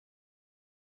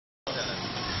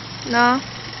No.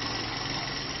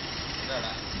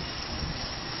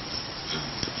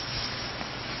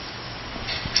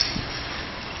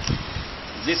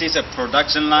 This is a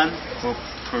production line for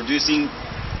producing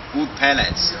wood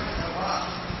pellets.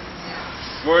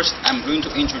 First, I'm going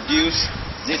to introduce,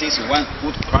 this is one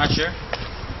wood crusher.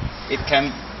 It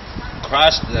can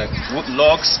crush the wood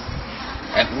logs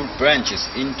and wood branches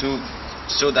into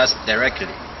sawdust directly.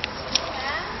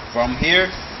 From here,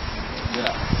 the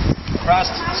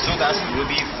crushed sawdust will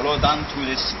be flowed down to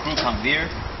the screw conveyor,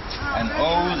 and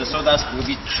all the sawdust will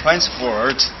be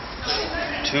transferred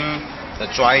to the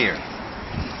dryer.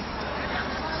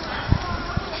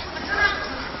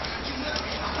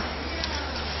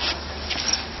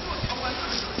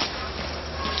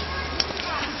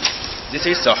 This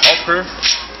is the hopper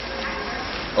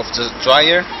of the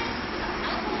dryer.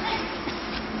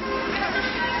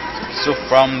 So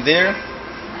from there,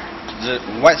 the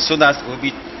white sawdust will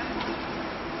be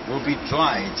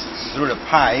dried through the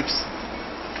pipes,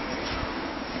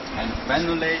 and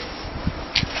finally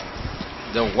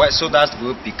the white sawdust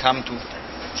will become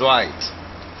dried,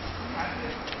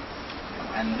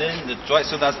 and then the dried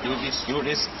sawdust will be through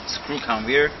this screw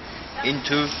conveyor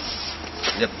into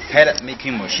the pellet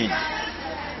making machine.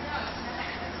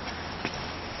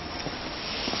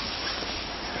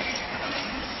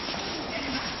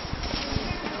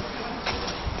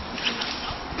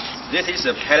 This is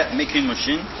a pellet making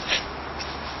machine.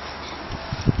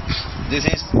 This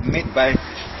is made by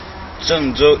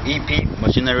Zhengzhou EP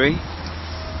machinery,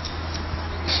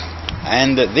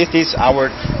 and this is our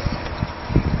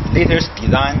latest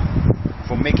design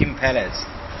for making pellets.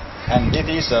 And this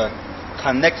is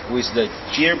connect with the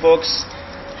gearbox,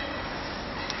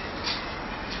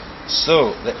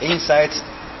 so the inside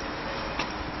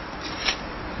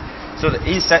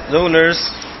rollers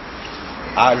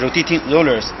are rotating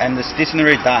rollers and the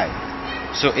stationary die.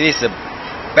 So it is the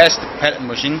best pellet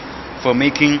machine for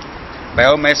making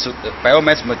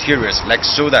biomass materials like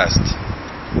sawdust.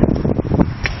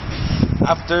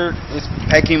 After this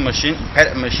pellet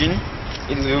machine,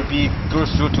 it will be go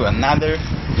through to another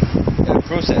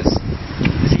process.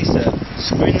 This is a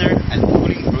screener and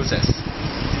cooling process.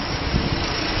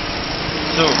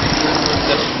 So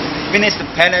the finished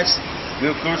pellets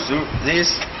will go through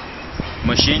this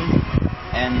machine,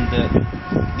 and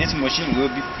this machine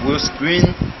will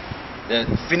screen the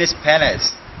finished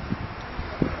pellets,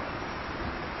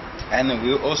 and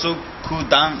will also cool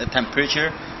down the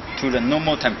temperature to the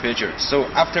normal temperature. So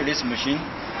after this machine,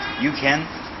 you can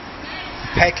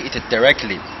pack it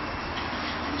directly.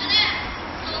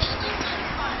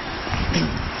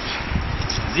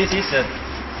 This is a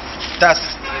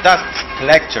dust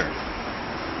collector,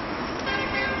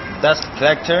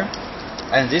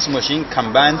 and this machine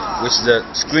combined with the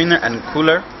screener and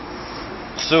cooler.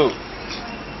 So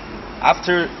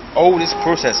after all these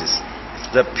processes,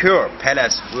 the pure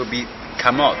pellets will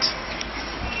come out.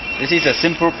 This is a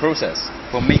simple process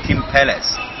for making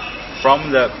pellets.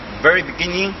 From the very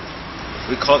beginning,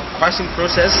 we call it crushing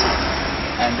process,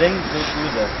 and then go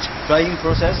through the drying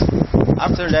process.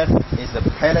 After that is the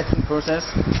pelleting process.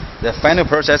 The final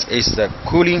process is the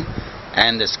cooling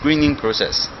and the screening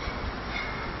process.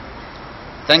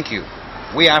 Thank you.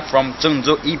 We are from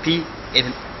Zhengzhou EP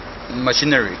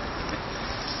machinery.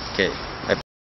 Okay.